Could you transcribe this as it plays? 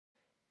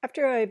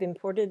After I've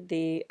imported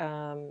the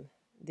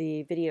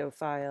video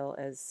file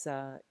as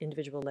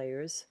individual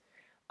layers,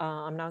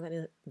 I'm now going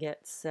to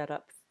get set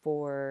up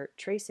for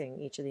tracing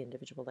each of the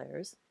individual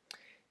layers.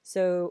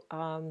 So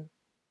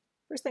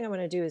first thing I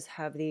want to do is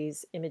have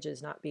these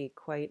images not be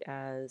quite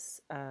as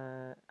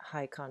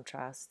high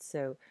contrast.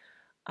 So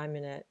I'm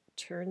going to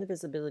turn the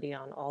visibility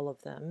on all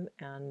of them,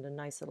 and a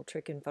nice little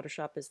trick in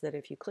Photoshop is that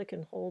if you click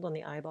and hold on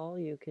the eyeball,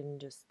 you can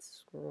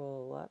just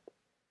scroll up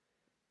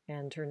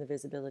and turn the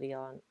visibility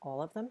on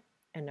all of them.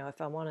 And now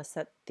if I want to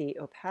set the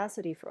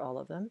opacity for all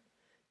of them,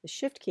 the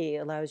Shift key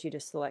allows you to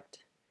select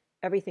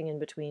everything in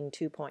between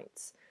 2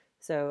 points.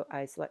 So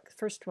I select the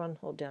first one,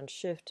 hold down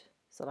Shift,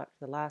 select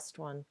the last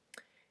one,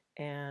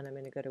 and I'm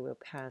going to go to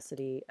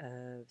opacity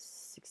of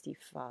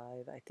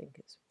 65, I think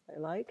is what I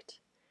liked.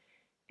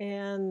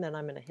 And then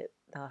I'm going to hit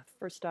the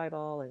first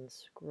eyeball and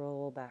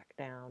scroll back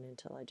down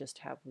until I just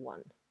have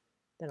one.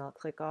 Then I'll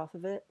click off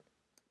of it,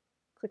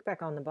 click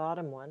back on the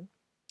bottom one,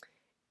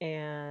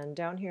 and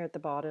down here at the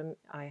bottom,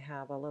 I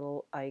have a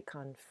little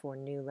icon for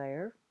new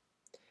layer.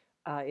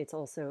 It's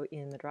also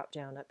in the drop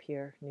down up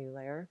here, new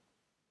layer,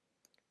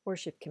 or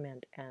Shift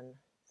Command N.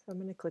 So I'm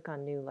going to click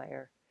on new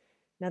layer.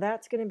 Now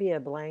that's going to be a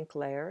blank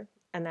layer,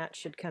 and that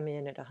should come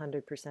in at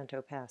 100%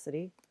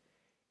 opacity.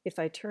 If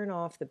I turn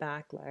off the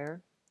back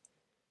layer,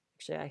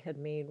 actually I had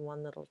made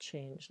one little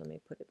change, let me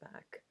put it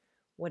back.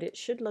 What it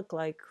should look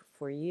like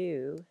for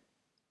you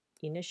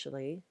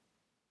initially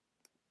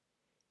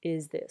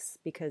is this,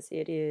 because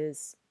it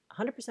is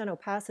 100%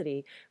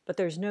 opacity, but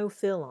there's no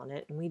fill on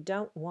it, and we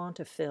don't want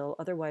a fill,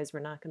 otherwise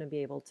we're not going to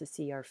be able to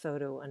see our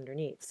photo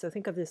underneath. So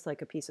think of this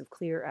like a piece of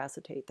clear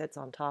acetate that's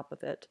on top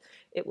of it.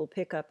 It will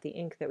pick up the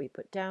ink that we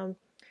put down,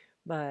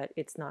 but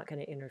it's not going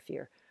to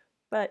interfere.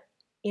 But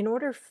in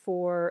order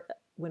for,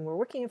 when we're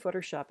working in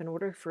Photoshop, in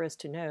order for us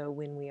to know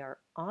when we are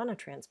on a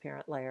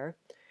transparent layer,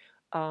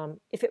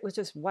 if it was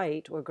just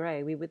white or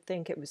gray, we would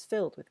think it was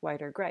filled with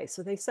white or gray.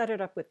 So they set it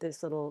up with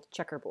this little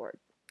checkerboard.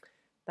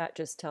 That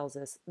just tells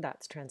us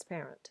that's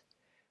transparent.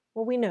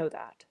 Well, we know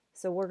that.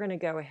 So we're going to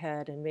go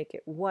ahead and make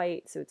it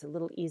white so it's a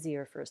little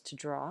easier for us to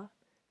draw.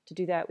 To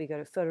do that, we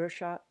go to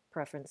Photoshop,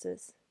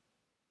 Preferences,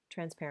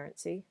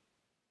 Transparency,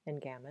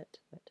 and Gamut,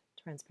 but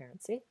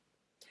Transparency.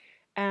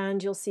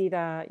 And you'll see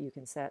that you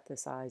can set the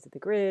size of the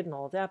grid and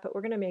all of that, but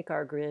we're going to make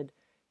our grid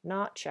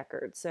not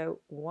checkered. So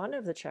one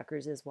of the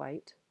checkers is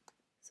white,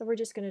 so we're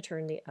just going to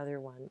turn the other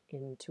one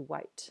into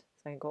white.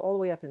 So I can go all the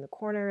way up in the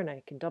corner, and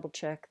I can double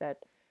check that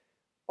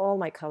all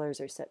my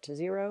colors are set to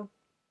 0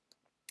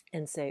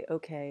 and say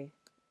OK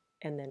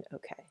and then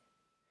OK.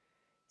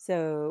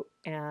 So,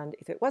 and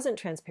if it wasn't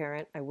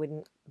transparent, I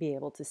wouldn't be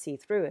able to see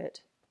through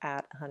it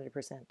at 100%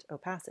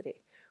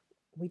 opacity.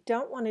 We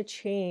don't want to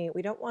change,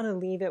 we don't want to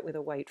leave it with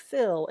a white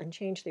fill and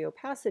change the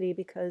opacity,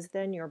 because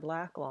then your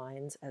black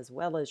lines as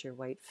well as your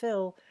white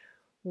fill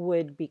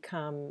would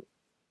become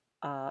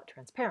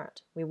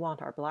transparent. We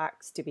want our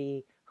blacks to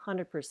be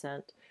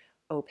 100%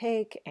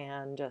 opaque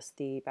and just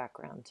the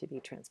background to be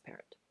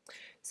transparent.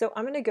 So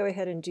I'm going to go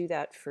ahead and do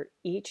that for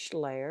each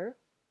layer.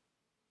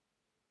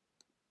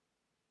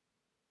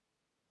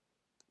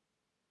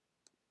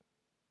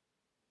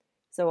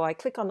 So I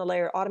click on the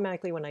layer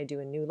automatically. When I do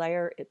a new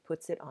layer, it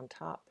puts it on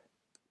top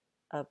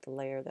of the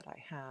layer that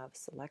I have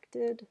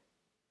selected.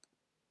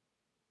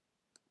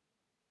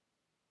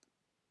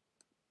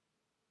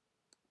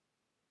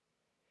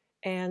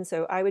 And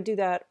so I would do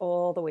that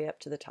all the way up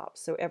to the top.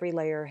 So every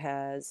layer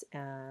has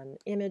an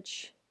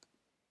image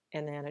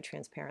and then a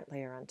transparent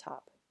layer on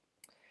top.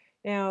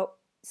 Now,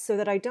 so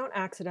that I don't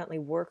accidentally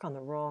work on the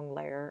wrong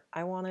layer,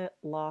 I want to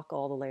lock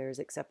all the layers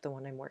except the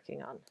one I'm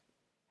working on.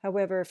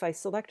 However, if I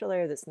select a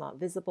layer that's not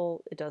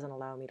visible, it doesn't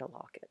allow me to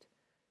lock it.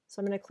 So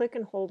I'm going to click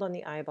and hold on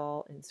the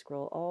eyeball and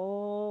scroll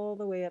all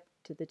the way up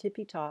to the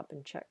tippy top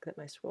and check that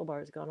my scroll bar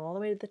has gone all the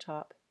way to the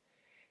top.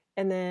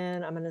 And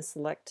then I'm going to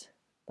select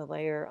the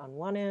layer on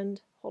one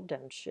end, hold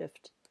down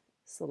Shift,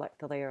 select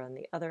the layer on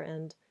the other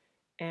end,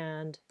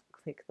 and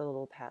click the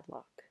little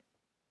padlock.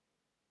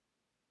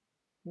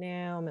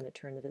 Now I'm going to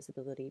turn the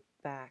visibility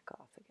back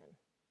off again.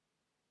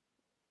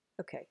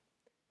 Okay,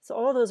 so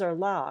all those are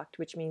locked,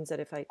 which means that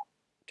if I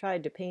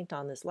tried to paint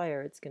on this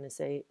layer, it's going to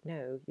say,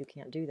 no, you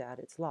can't do that,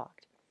 it's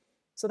locked.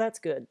 So that's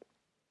good.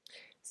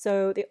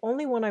 So the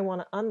only one I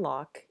want to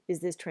unlock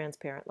is this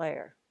transparent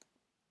layer.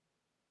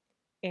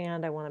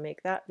 And I want to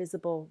make that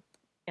visible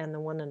and the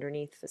one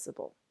underneath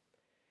visible.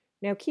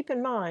 Now keep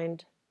in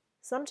mind,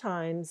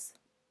 sometimes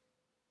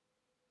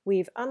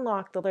we've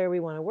unlocked the layer we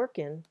want to work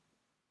in,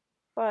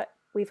 but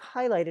we've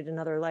highlighted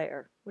another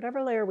layer.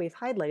 Whatever layer we've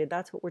highlighted,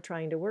 that's what we're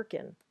trying to work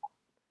in.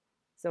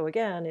 So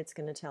again, it's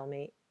going to tell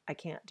me I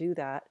can't do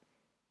that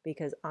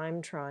because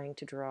I'm trying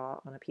to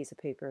draw on a piece of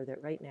paper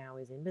that right now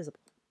is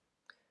invisible.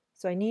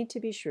 So I need to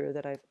be sure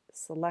that I've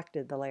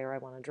selected the layer I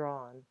want to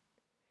draw on.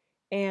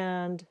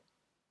 And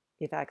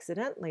if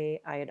accidentally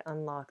I had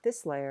unlocked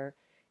this layer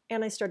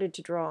and I started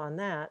to draw on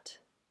that,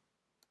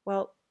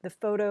 well, the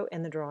photo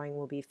and the drawing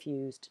will be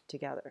fused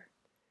together.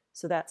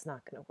 So that's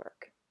not going to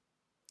work.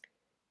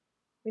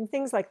 When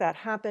things like that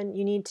happen,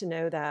 you need to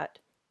know that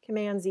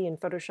Command Z in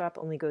Photoshop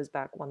only goes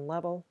back one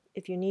level.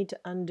 If you need to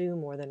undo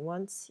more than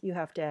once, you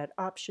have to add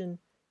Option,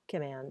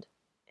 Command,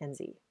 and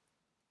Z.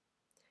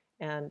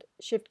 And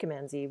Shift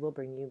Command Z will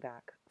bring you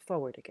back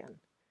forward again.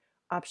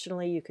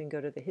 Optionally, you can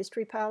go to the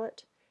History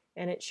palette,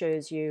 and it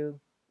shows you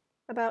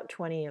about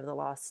 20 of the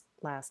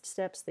last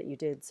steps that you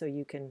did, so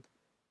you can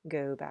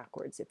go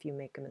backwards if you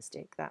make a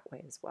mistake that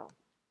way as well.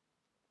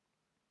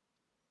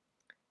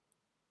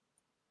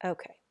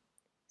 Okay,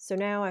 so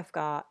now I've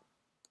got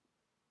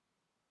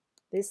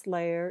this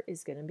layer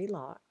is going to be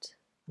locked.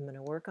 I'm going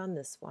to work on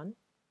this one,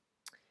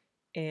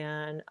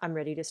 and I'm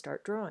ready to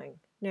start drawing.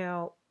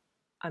 Now,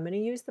 I'm going to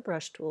use the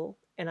brush tool,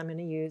 and I'm going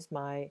to use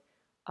my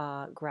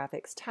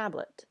graphics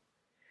tablet.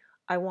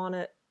 I want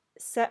to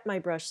set my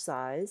brush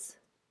size.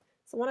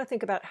 So I want to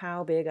think about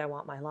how big I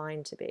want my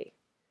line to be,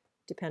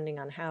 depending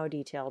on how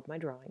detailed my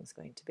drawing is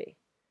going to be.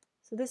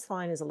 So this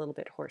line is a little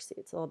bit horsey.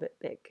 It's a little bit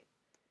big.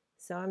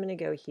 So I'm going to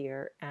go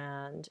here,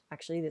 and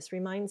actually this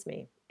reminds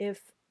me,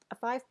 if a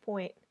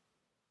 5-point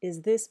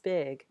is this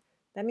big,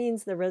 that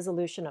means the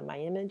resolution of my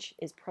image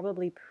is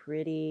probably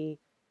pretty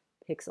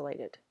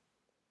pixelated.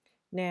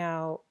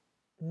 Now,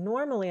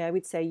 normally I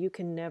would say you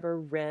can never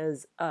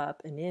res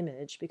up an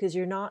image because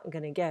you're not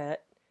going to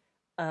get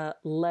a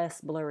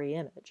less blurry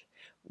image.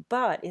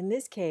 But in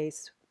this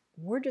case,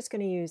 we're just going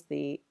to use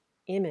the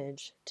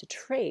image to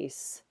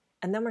trace,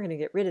 and then we're going to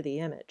get rid of the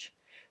image.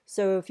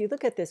 So if you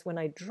look at this, when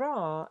I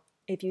draw,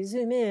 if you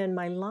zoom in,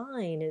 my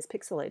line is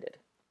pixelated.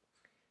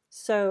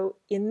 So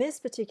in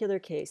this particular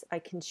case, I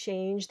can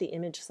change the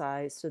image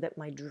size so that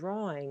my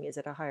drawing is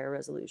at a higher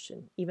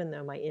resolution, even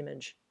though my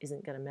image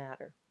isn't going to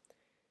matter.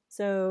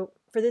 So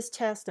for this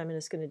test, I'm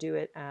just going to do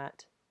it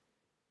at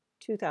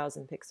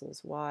 2000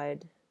 pixels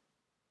wide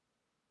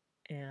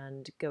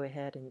and go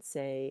ahead and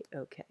say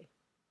OK.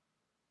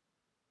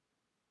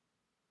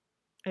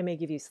 I may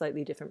give you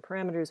slightly different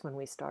parameters when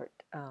we start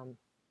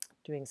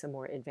doing some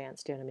more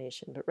advanced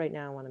animation, but right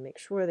now I want to make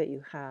sure that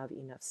you have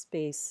enough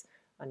space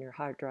on your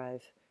hard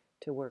drive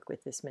to work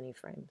with this many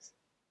frames.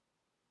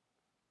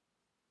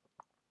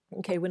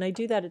 Okay, when I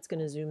do that, it's going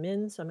to zoom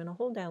in, so I'm going to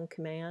hold down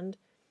Command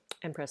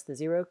and press the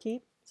 0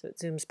 key, so it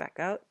zooms back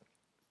out.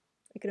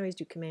 I can always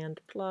do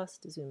Command plus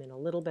to zoom in a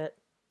little bit.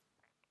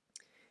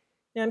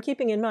 Now I'm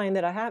keeping in mind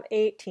that I have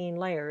 18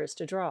 layers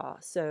to draw,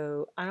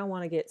 so I don't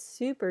want to get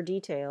super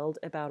detailed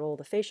about all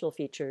the facial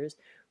features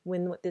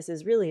when what this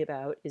is really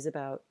about is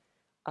about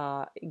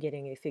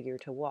getting a figure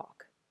to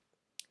walk.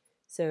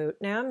 So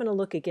now I'm going to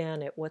look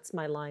again at what's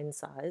my line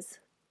size,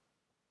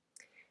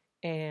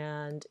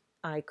 and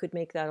I could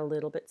make that a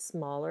little bit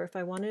smaller if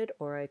I wanted,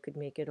 or I could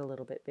make it a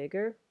little bit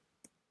bigger.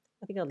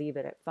 I think I'll leave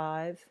it at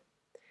 5.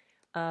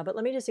 But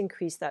let me just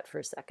increase that for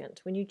a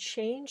second. When you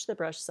change the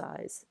brush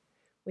size,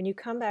 when you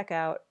come back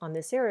out on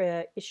this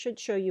area, it should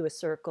show you a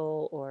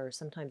circle, or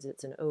sometimes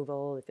it's an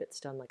oval. If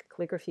it's done like a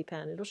calligraphy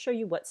pen, it'll show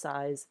you what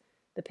size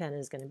the pen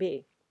is going to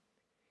be.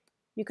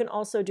 You can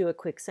also do a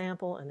quick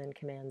sample and then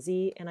Command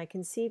Z, and I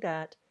can see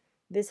that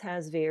this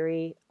has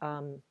very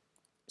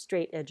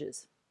straight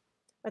edges.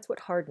 That's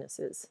what hardness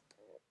is.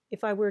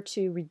 If I were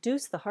to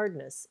reduce the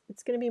hardness,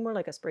 it's going to be more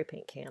like a spray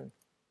paint can.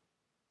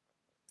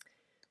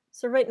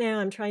 So right now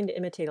I'm trying to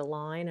imitate a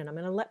line, and I'm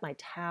going to let my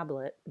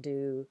tablet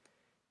do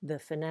the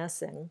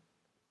finessing.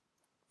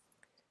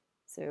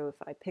 So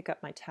if I pick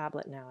up my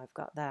tablet now, I've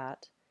got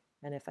that,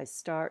 and if I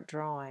start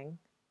drawing,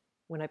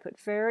 when I put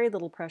very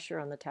little pressure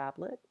on the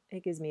tablet,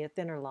 it gives me a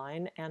thinner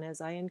line, and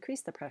as I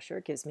increase the pressure,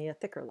 it gives me a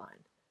thicker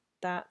line.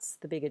 That's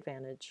the big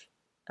advantage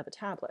of a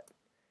tablet.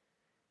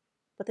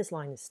 But this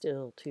line is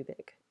still too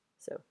big.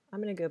 So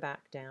I'm going to go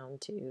back down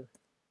to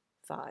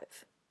 5.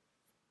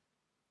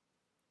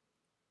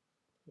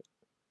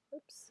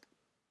 Oops,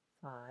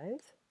 5,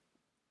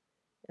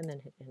 and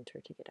then hit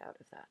Enter to get out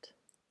of that.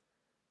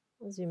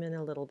 I'll zoom in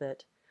a little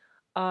bit.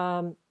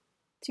 To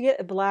get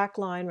a black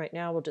line right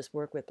now, we'll just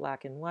work with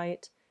black and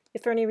white.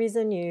 If for any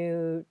reason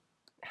you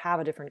have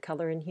a different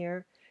color in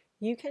here,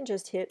 you can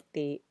just hit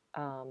the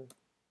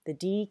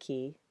D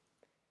key.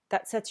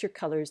 That sets your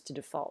colors to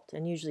default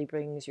and usually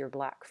brings your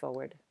black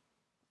forward.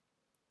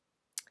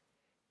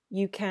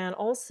 You can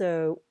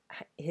also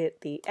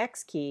hit the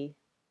X key,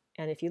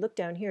 and if you look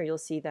down here, you'll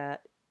see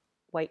that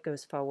white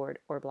goes forward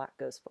or black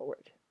goes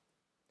forward.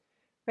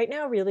 Right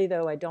now, really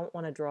though, I don't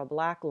want to draw a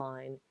black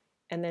line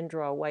and then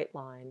draw a white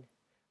line.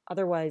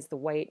 Otherwise, the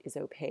white is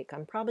opaque.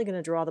 I'm probably going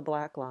to draw the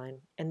black line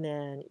and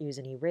then use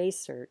an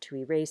eraser to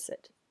erase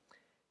it.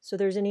 So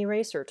there's an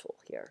eraser tool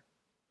here.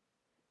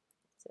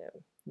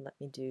 So let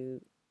me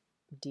do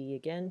D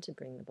again to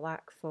bring the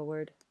black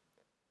forward.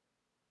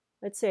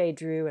 Let's say I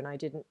drew and I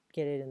didn't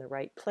get it in the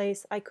right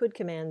place. I could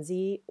Command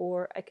Z,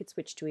 or I could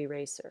switch to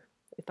eraser.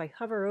 If I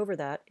hover over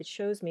that, it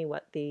shows me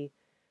what the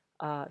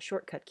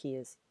shortcut key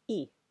is,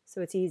 E.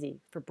 So it's easy.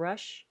 For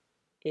brush,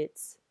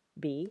 it's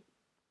B,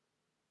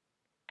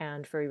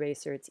 and for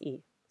eraser, it's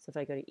E. So if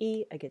I go to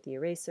E, I get the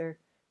eraser.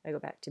 I go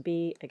back to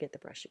B, I get the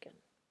brush again.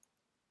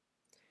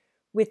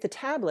 With the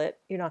tablet,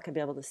 you're not going to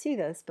be able to see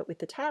this, but with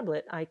the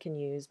tablet, I can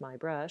use my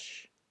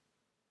brush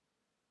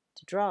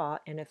to draw,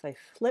 and if I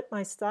flip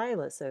my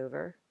stylus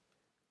over,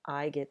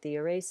 I get the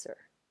eraser.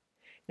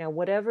 Now,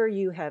 whatever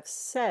you have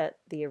set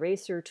the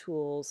eraser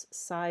tool's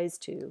size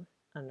to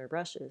under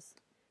brushes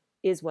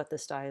is what the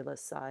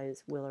stylus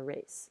size will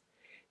erase.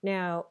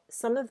 Now,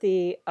 some of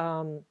the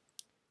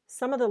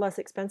less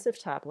expensive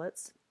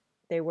tablets,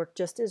 they work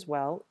just as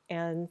well,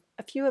 and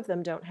a few of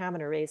them don't have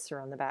an eraser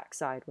on the back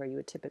side where you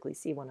would typically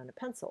see one on a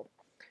pencil.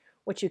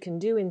 What you can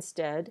do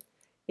instead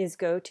is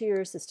go to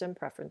your system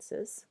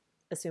preferences,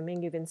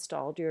 assuming you've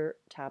installed your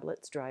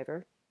tablet's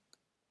driver,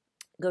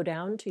 go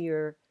down to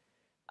your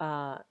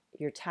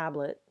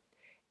tablet,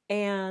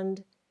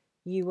 and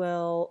you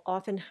will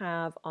often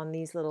have on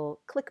these little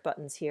click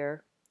buttons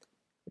here,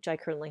 which I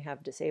currently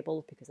have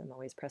disabled because I'm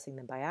always pressing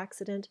them by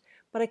accident,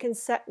 but I can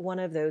set one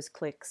of those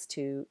clicks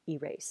to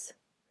erase.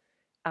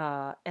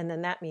 And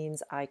then that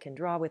means I can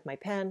draw with my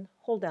pen,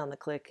 hold down the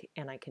click,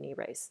 and I can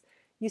erase.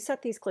 You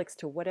set these clicks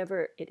to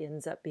whatever it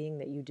ends up being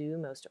that you do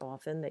most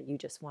often that you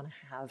just want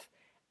to have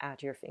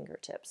at your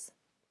fingertips.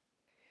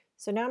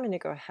 So now I'm going to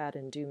go ahead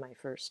and do my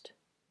first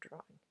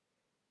drawing.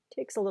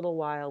 Takes a little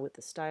while with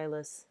the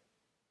stylus,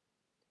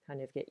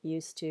 kind of get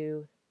used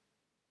to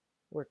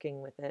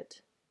working with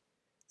it.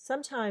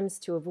 Sometimes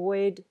to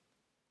avoid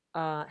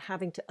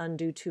having to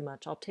undo too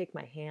much, I'll take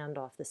my hand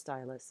off the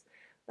stylus.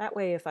 That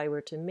way, if I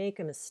were to make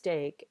a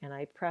mistake and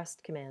I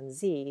pressed Command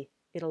Z,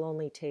 it'll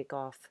only take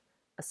off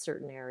a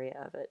certain area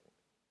of it.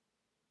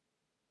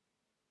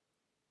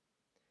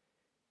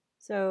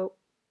 So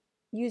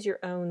use your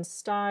own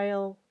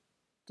style,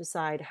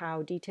 decide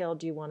how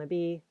detailed you want to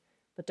be,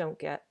 but don't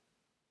get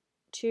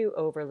too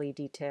overly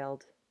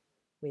detailed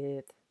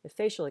with the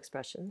facial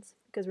expressions,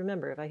 because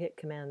remember, if I hit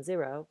Command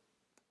 0,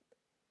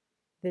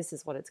 this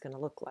is what it's going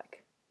to look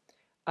like.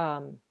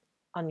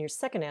 On your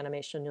second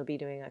animation, you'll be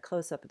doing a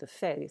close-up of the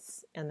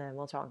face, and then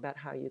we'll talk about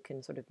how you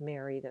can sort of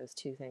marry those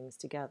two things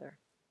together.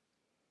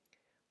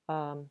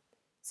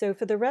 So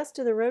for the rest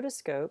of the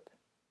rotoscope,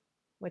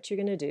 what you're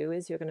going to do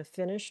is you're going to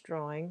finish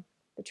drawing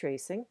the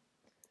tracing.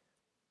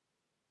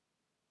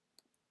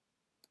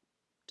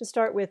 To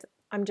start with,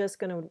 I'm just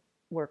going to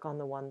work on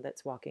the one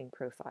that's walking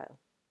profile.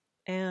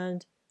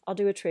 And I'll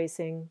do a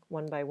tracing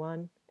one by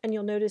one, and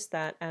you'll notice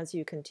that as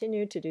you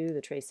continue to do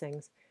the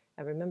tracings,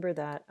 and remember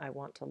that I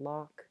want to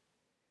lock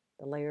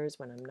the layers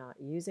when I'm not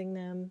using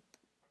them,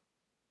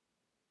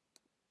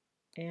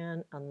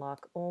 and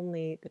unlock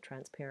only the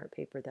transparent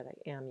paper that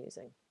I am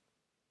using.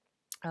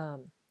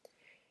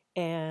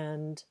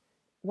 And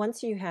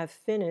once you have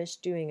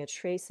finished doing a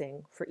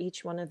tracing for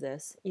each one of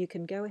this, you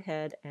can go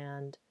ahead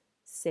and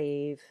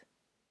save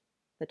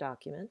the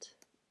document.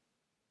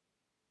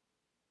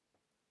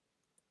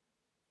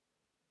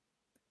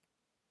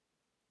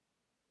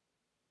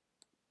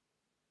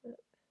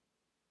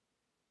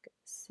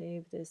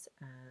 Save this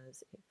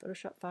as a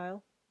Photoshop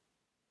file,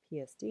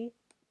 PSD.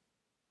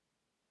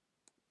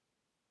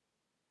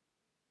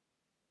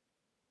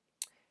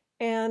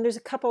 And there's a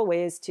couple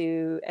ways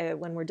to,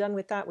 when we're done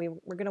with that, we're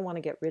going to want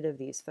to get rid of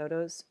these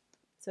photos.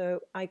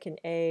 So I can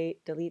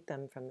delete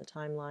them from the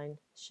timeline,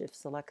 shift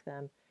select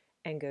them,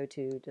 and go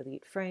to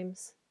delete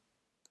frames.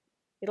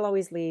 It'll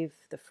always leave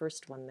the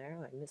first one there.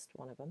 Oh, I missed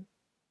one of them.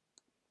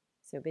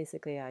 So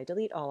basically I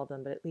delete all of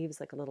them, but it leaves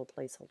like a little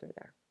placeholder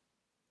there.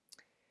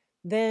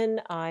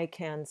 Then I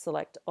can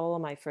select all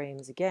of my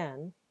frames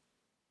again.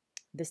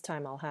 This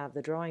time I'll have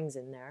the drawings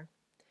in there.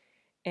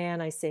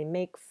 And I say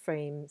make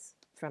frames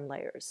from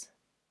layers.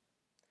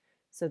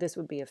 So this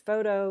would be a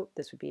photo,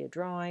 this would be a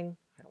drawing.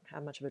 I don't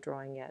have much of a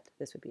drawing yet.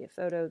 This would be a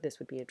photo, this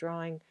would be a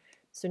drawing.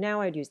 So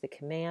now I'd use the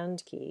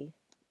Command key.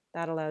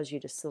 That allows you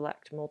to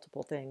select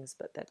multiple things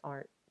but that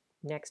aren't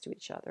next to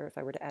each other. If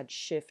I were to add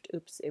Shift,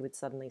 oops, it would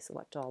suddenly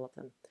select all of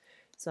them.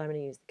 So I'm going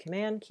to use the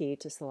Command key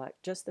to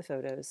select just the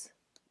photos.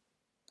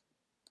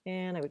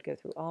 And I would go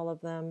through all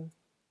of them.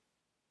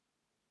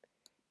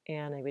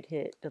 And I would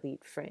hit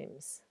delete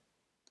frames.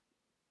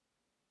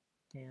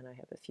 And I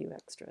have a few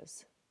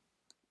extras.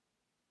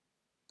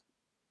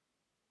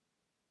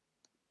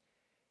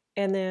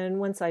 And then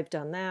once I've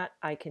done that,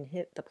 I can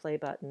hit the play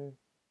button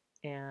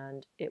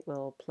and it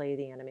will play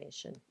the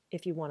animation.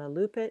 If you want to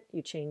loop it,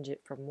 you change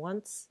it from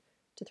once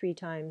to 3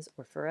 times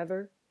or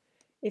forever.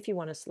 If you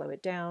want to slow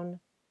it down,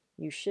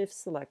 you shift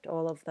select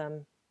all of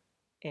them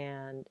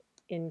and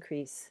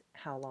increase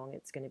how long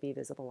it's going to be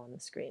visible on the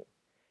screen.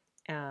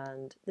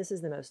 And this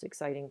is the most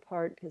exciting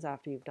part because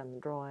after you've done the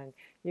drawing,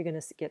 you're going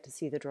to get to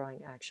see the drawing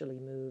actually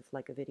move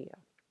like a video.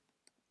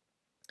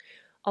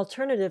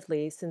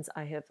 Alternatively, since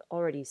I have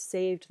already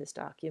saved this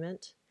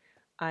document,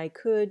 I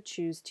could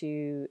choose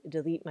to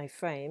delete my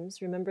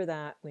frames. Remember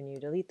that when you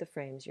delete the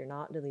frames, you're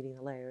not deleting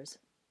the layers.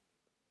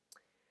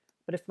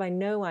 But if I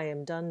know I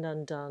am done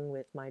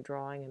with my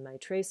drawing and my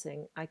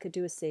tracing, I could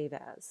do a save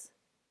as.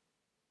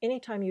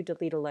 Anytime you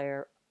delete a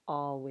layer,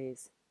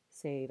 always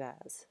save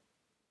as,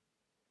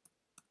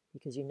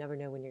 because you never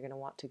know when you're going to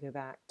want to go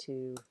back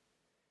to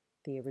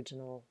the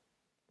original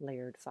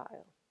layered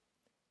file.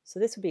 So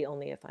this would be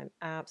only if I'm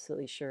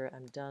absolutely sure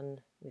I'm done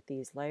with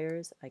these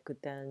layers. I could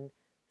then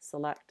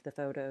select the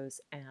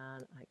photos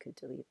and I could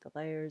delete the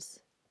layers.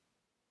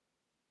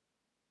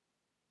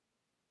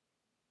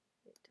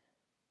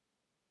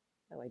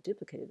 Oh, I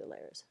duplicated the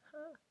layers.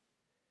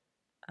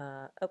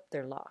 Huh. Oh,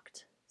 they're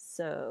locked.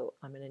 So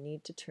I'm going to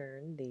need to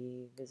turn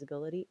the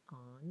visibility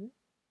on.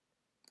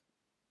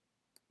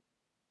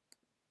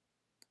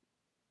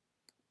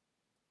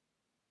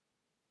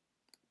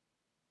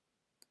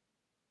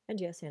 And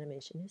yes,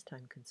 animation is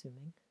time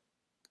consuming.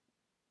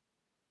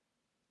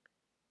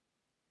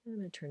 I'm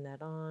going to turn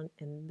that on,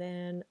 and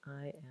then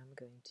I am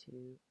going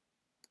to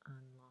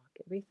unlock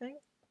everything.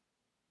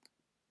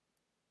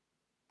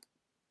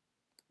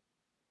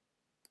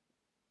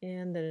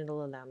 And then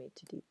it'll allow me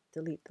to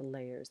delete the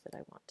layers that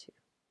I want to.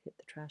 Hit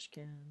the trash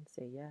can,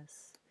 say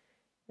yes,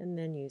 and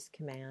then use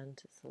Command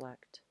to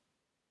select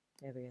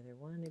every other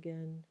one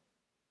again,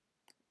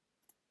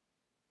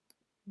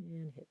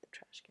 and hit the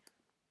trash can.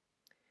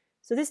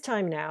 So this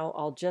time now,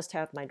 I'll just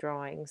have my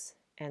drawings.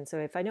 And so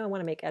if I know I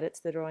want to make edits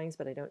to the drawings,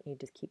 but I don't need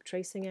to keep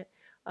tracing it,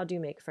 I'll do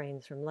make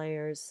frames from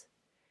layers,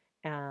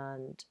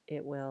 and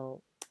it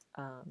will,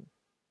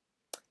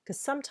 because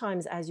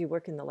sometimes as you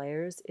work in the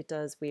layers, it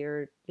does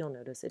weird, you'll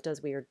notice it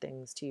does weird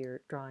things to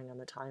your drawing on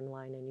the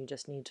timeline, and you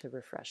just need to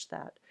refresh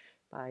that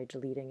by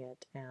deleting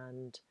it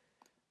and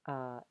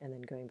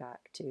then going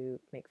back to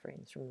make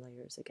frames from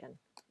layers again.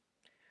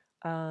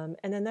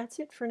 And then that's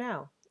it for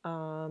now.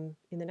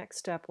 In the next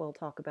step, we'll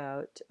talk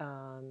about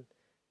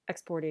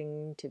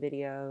exporting to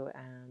video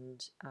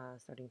and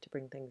starting to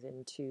bring things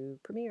into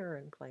Premiere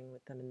and playing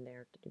with them in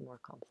there to do more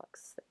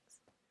complex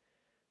things.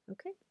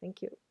 Okay,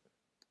 thank you.